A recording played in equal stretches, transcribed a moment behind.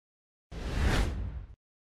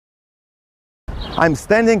I'm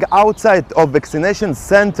standing outside of vaccination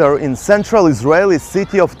center in central Israeli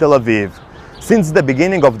city of Tel Aviv. Since the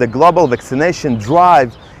beginning of the global vaccination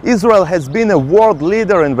drive, Israel has been a world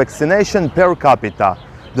leader in vaccination per capita.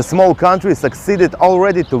 The small country succeeded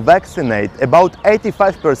already to vaccinate about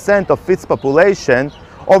 85% of its population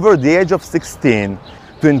over the age of 16.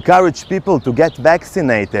 To encourage people to get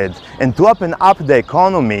vaccinated and to open up the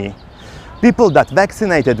economy, people that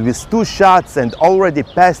vaccinated with 2 shots and already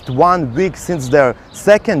passed 1 week since their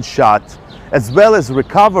second shot, as well as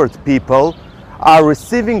recovered people, are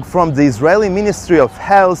receiving from the Israeli Ministry of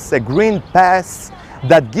Health a green pass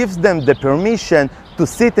that gives them the permission to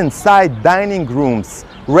sit inside dining rooms,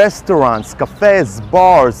 restaurants, cafes,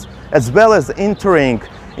 bars, as well as entering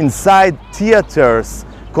inside theaters,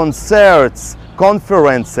 concerts,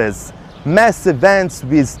 conferences, mass events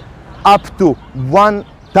with up to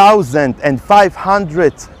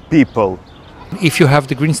 1,500 people. If you have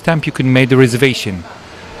the green stamp, you can make the reservation.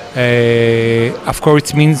 Of course,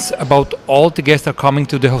 it means about all the guests are coming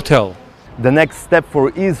to the hotel. The next step for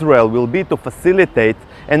Israel will be to facilitate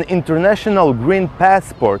an international green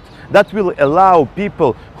passport that will allow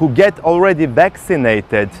people who get already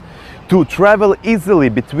vaccinated to travel easily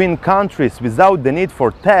between countries without the need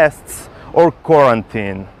for tests or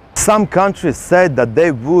quarantine. Some countries said that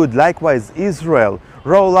they would, likewise Israel,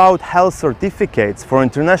 roll out health certificates for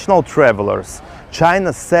international travelers.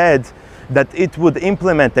 China said that it would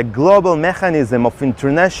implement a global mechanism of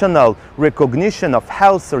international recognition of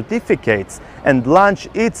health certificates and launch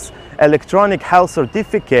its electronic health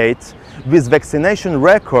certificate with vaccination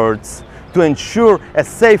records to ensure a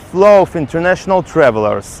safe flow of international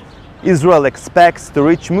travelers. Israel expects to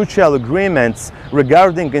reach mutual agreements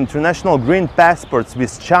regarding international green passports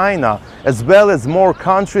with China, as well as more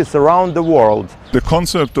countries around the world. The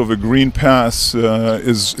concept of a green pass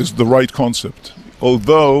is the right concept,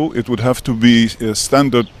 although it would have to be a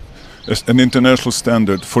standard, an international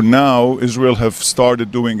standard. For now, Israel have started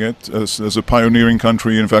doing it as a pioneering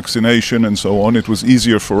country in vaccination and so on. It was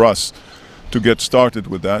easier for us to get started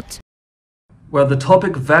with that. Well, the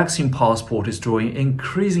topic vaccine passport is drawing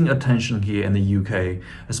increasing attention here in the UK,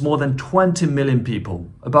 as more than 20 million people,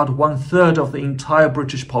 about 1/3 of the entire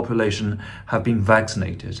British population, have been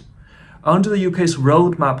vaccinated. Under the UK's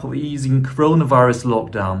roadmap of easing coronavirus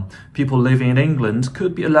lockdown, people living in England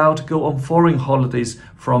could be allowed to go on foreign holidays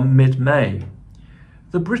from mid-May.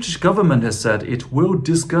 The British government has said it will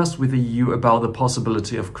discuss with the EU about the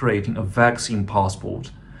possibility of creating a vaccine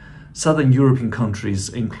passport. Southern European countries,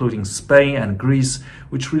 including Spain and Greece,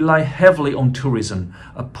 which rely heavily on tourism,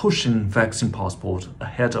 are pushing vaccine passport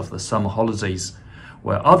ahead of the summer holidays,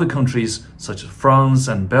 where other countries, such as France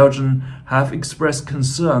and Belgium, have expressed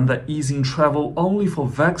concern that easing travel only for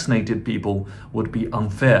vaccinated people would be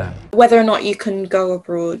unfair. Whether or not you can go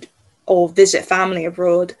abroad or visit family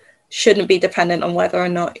abroad shouldn't be dependent on whether or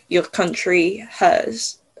not your country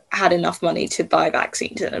has had enough money to buy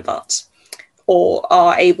vaccines in advance, or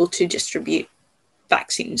are able to distribute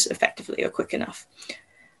vaccines effectively or quick enough.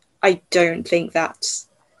 I don't think that's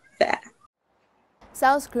fair.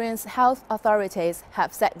 South Korea's health authorities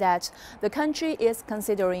have said that the country is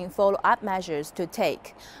considering follow-up measures to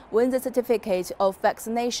take when the certificate of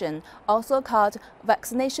vaccination, also called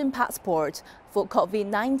vaccination passport for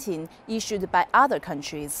COVID-19, issued by other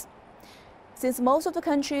countries. Since most of the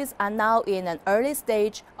countries are now in an early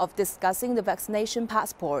stage of discussing the vaccination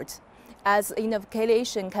passport, as an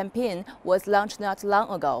inoculation campaign was launched not long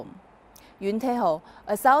ago. Yoon Tae-ho,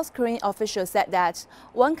 a South Korean official, said that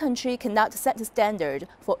one country cannot set the standard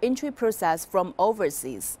for entry process from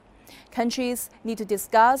overseas. Countries need to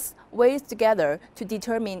discuss ways together to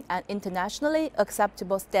determine an internationally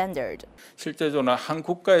acceptable standard. 실제적으로 한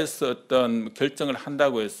국가에서 어떤 결정을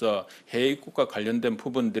한다고 해서 해외 입국과 관련된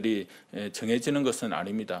부분들이 정해지는 것은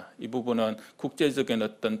아닙니다. 이 부분은 국제적인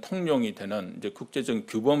어떤 통용이 되는 이제 국제적인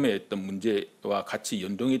규범의 어떤 문제와 같이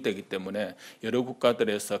연동이 되기 때문에 여러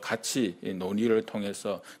국가들에서 같이 논의를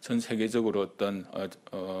통해서 전 세계적으로 어떤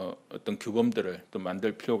규범들을 또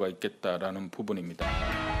만들 필요가 있겠다라는 부분입니다.